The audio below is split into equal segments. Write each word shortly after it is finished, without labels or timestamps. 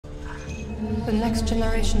the next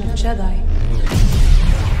generation of Jedi.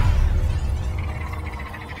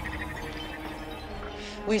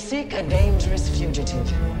 We seek a dangerous fugitive.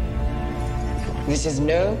 This is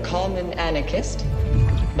no common anarchist,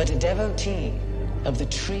 but a devotee of the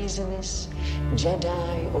treasonous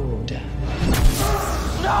Jedi Order.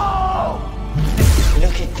 No!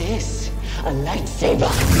 Look at this, a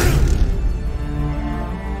lightsaber.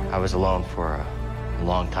 I was alone for a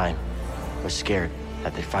long time. I was scared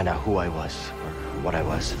that they'd find out who I was or what I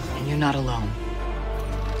was. And you're not alone.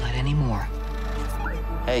 Not anymore.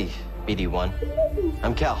 Hey, BD1.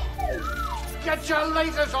 I'm Cal. Get your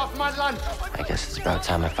lasers off my lunch! I guess it's about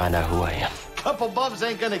time I find out who I am. Couple bumps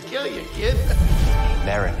ain't gonna kill you, kid.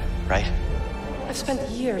 Baron, right? I've spent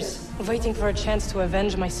years waiting for a chance to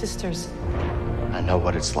avenge my sisters. I know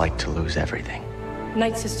what it's like to lose everything.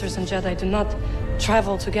 Night Sisters and Jedi do not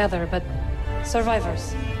travel together, but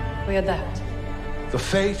survivors. We adapt. The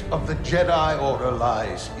fate of the Jedi Order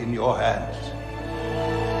lies in your hands.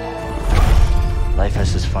 Life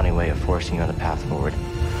has this funny way of forcing you on the path forward.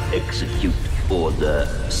 Execute Order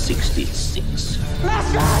 66.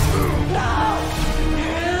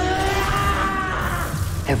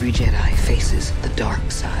 Every Jedi faces the dark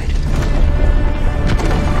side.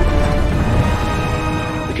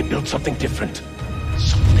 We could build something different.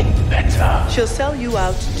 Something better. She'll sell you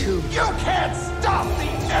out too. You can't stop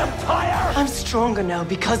the Empire! I'm stronger now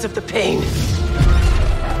because of the pain.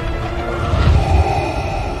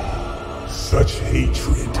 Such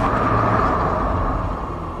hatred.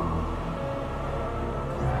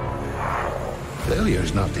 Failure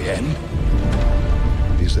is not the end.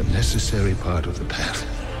 It is a necessary part of the path.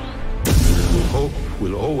 Hope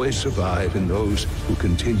will always survive in those who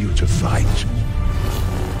continue to fight.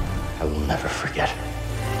 I will never forget.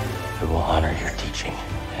 I will honor your teaching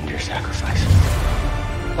and your sacrifice.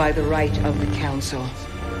 By the right of the Council,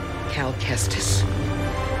 Cal Kestis.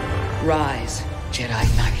 Rise, Jedi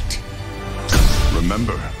Knight.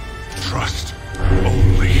 Remember, trust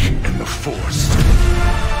only in the Force.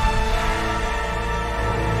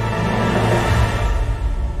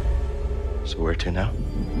 So where to now?